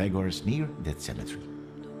to the beggars near that cemetery.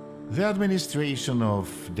 The administration of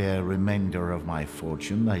the remainder of my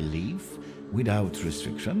fortune I leave, without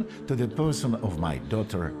restriction, to the person of my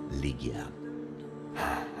daughter Ligia.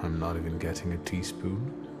 I'm not even getting a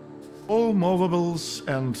teaspoon. All movables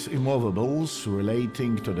and immovables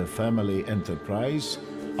relating to the family enterprise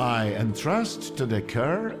I entrust to the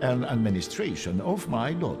care and administration of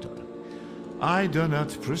my daughter. I do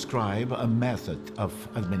not prescribe a method of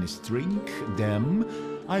administering them.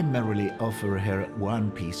 I merely offer her one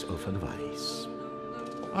piece of advice.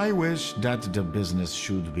 I wish that the business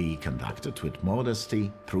should be conducted with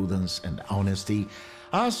modesty, prudence, and honesty,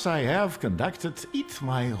 as I have conducted it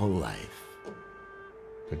my whole life.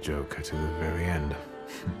 A joker to the very end.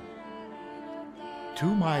 To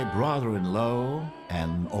my brother-in-law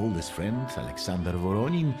and oldest friend, Alexander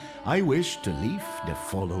Voronin, I wish to leave the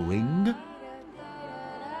following.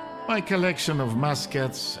 My collection of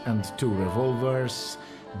muskets and 2 revolvers,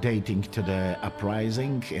 dating to the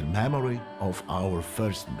uprising in memory of our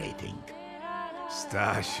first meeting.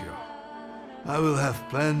 Stasio, I will have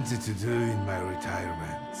plenty to do in my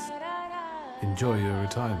retirement. Enjoy your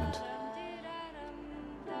retirement.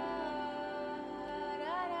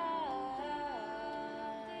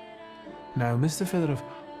 Now, Mr. Fedorov,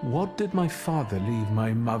 what did my father leave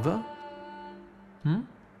my mother?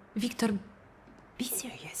 Victor, be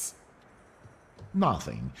serious.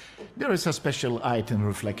 Nothing. There is a special item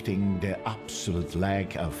reflecting the absolute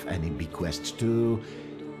lack of any bequest to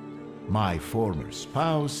my former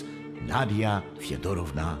spouse, Nadia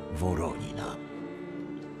Fyodorovna Voronina.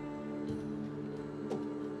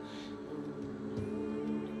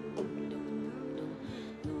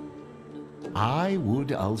 I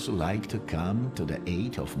would also like to come to the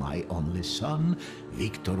aid of my only son,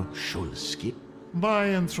 Viktor Shulsky, by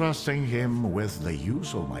entrusting him with the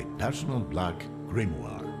use of my personal black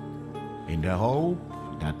grimoire, in the hope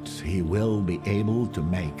that he will be able to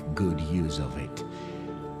make good use of it.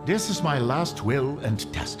 This is my last will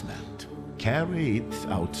and testament. Carry it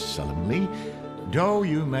out solemnly, though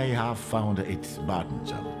you may have found it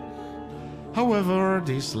burdensome. However,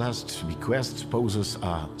 this last bequest poses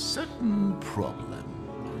a certain problem.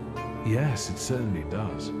 Yes, it certainly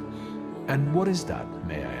does. And what is that,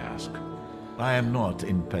 may I ask? I am not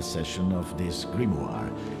in possession of this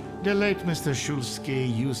grimoire. The late Mr. Shulsky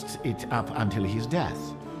used it up until his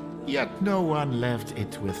death, yet no one left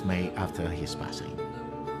it with me after his passing.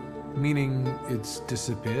 Meaning it's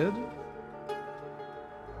disappeared?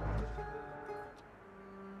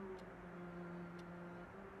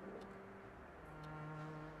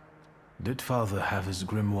 Did father have his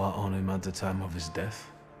grimoire on him at the time of his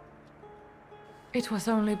death? It was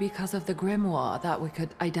only because of the grimoire that we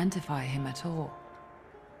could identify him at all.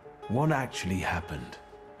 What actually happened?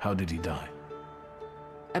 How did he die?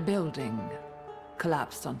 A building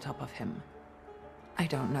collapsed on top of him. I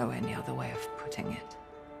don't know any other way of putting it.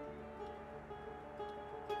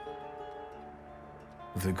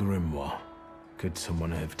 The grimoire. Could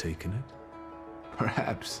someone have taken it?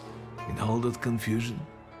 Perhaps. In all that confusion?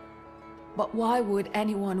 But why would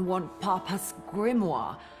anyone want Papa's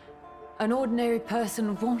grimoire? An ordinary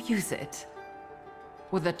person won't use it.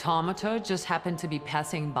 Would the Thaumaturge just happen to be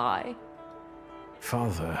passing by?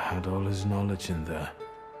 Father had all his knowledge in there,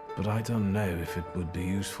 but I don't know if it would be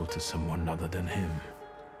useful to someone other than him.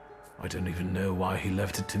 I don't even know why he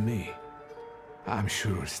left it to me. I'm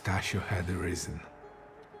sure Stasio had a reason.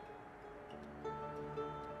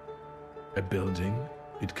 A building?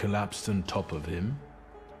 It collapsed on top of him?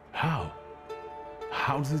 How?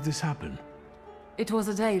 How did this happen? It was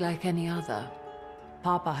a day like any other.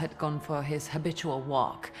 Papa had gone for his habitual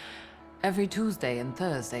walk. Every Tuesday and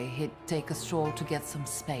Thursday, he'd take a stroll to get some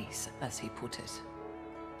space, as he put it.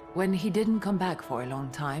 When he didn't come back for a long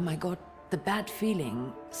time, I got the bad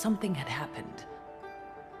feeling something had happened.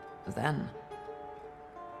 Then...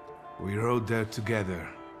 we rode there together.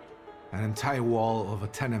 An entire wall of a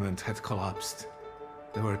tenement had collapsed.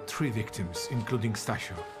 There were 3 victims, including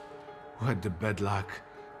Stasio, who had the bad luck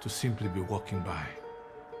to simply be walking by.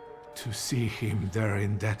 To see him there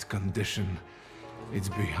in that condition, it's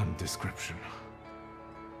beyond description.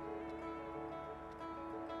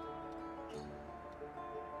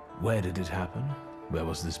 Where did it happen? Where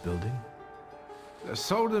was this building? The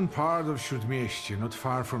southern part of Śródmieście, not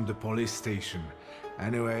far from the police station.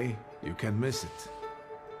 Anyway, you can miss it.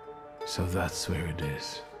 So that's where it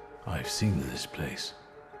is. I've seen this place.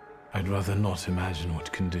 I'd rather not imagine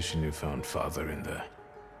what condition you found Father in there.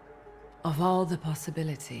 Of all the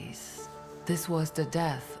possibilities, this was the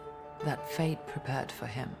death that fate prepared for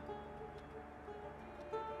him.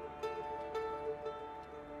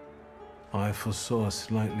 I foresaw a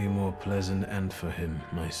slightly more pleasant end for him,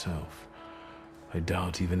 myself. I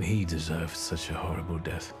doubt even he deserved such a horrible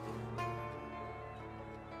death.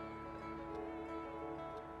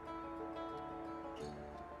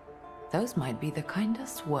 Those might be the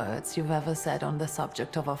kindest words you've ever said on the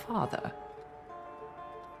subject of a father.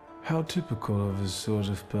 How typical of his sort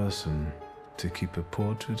of person, to keep a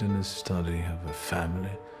portrait in his study of a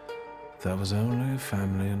family that was only a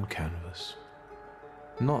family on canvas.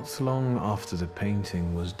 Not long after the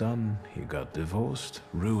painting was done, he got divorced,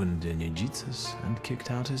 ruined in Niedzicas, and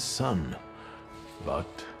kicked out his son.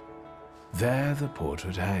 But there the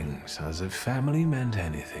portrait hangs, as if family meant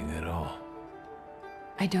anything at all.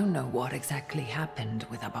 I don't know what exactly happened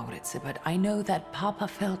with Abourice, but I know that Papa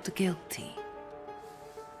felt guilty.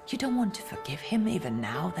 You don't want to forgive him even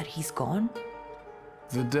now that he's gone?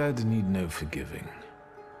 The dead need no forgiving.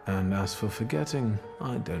 And as for forgetting,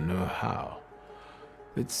 I don't know how.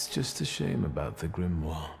 It's just a shame about the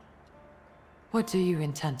grimoire. What do you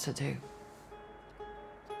intend to do?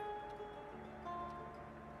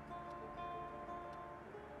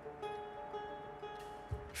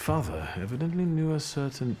 Father evidently knew a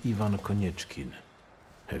certain Ivan Konieczkin.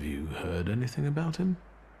 Have you heard anything about him?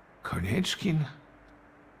 Konieczkin?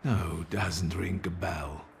 No, doesn't ring a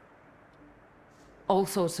bell. All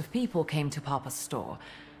sorts of people came to Papa's store.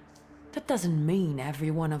 That doesn't mean every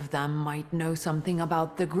one of them might know something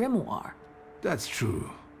about the grimoire. That's true.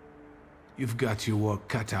 You've got your work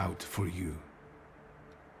cut out for you.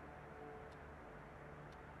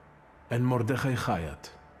 And Mordechai Chayat?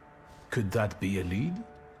 Could that be a lead?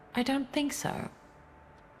 I don't think so.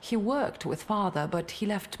 He worked with Father, but he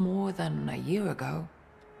left more than a year ago.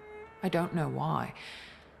 I don't know why.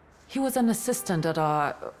 He was an assistant at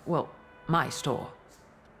our, well, my store.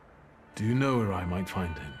 Do you know where I might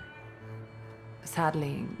find him?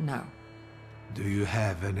 Sadly, no. Do you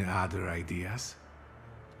have any other ideas?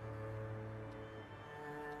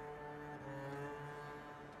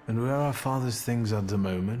 And where are Father's things at the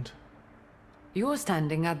moment? You're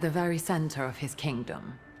standing at the very center of his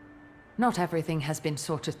kingdom. Not everything has been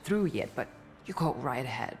sorted through yet, but you go right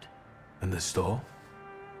ahead. And the store?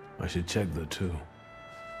 I should check that too.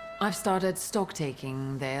 I've started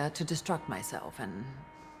stock-taking there to distract myself, and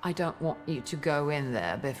I don't want you to go in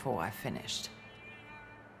there before I've finished.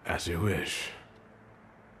 As you wish.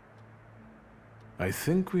 I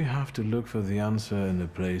think we have to look for the answer in the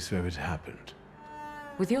place where it happened.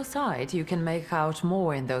 With your sight, you can make out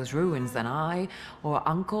more in those ruins than I, or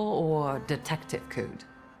Uncle, or Detective could.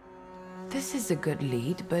 This is a good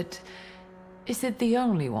lead, but is it the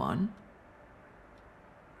only one?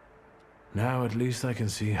 Now at least I can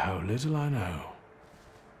see how little I know.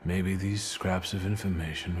 Maybe these scraps of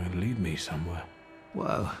information will lead me somewhere.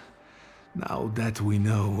 Well, now that we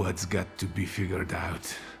know what's got to be figured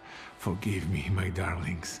out, forgive me, my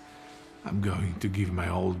darlings. I'm going to give my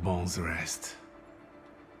old bones a rest.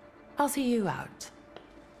 I'll see you out.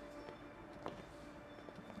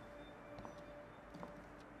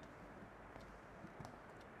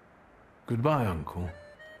 Goodbye, Uncle.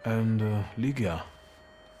 And, Ligia.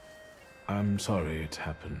 I'm sorry it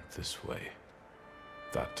happened this way.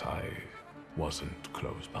 That I wasn't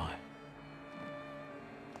close by.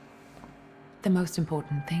 The most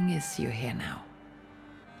important thing is you're here now.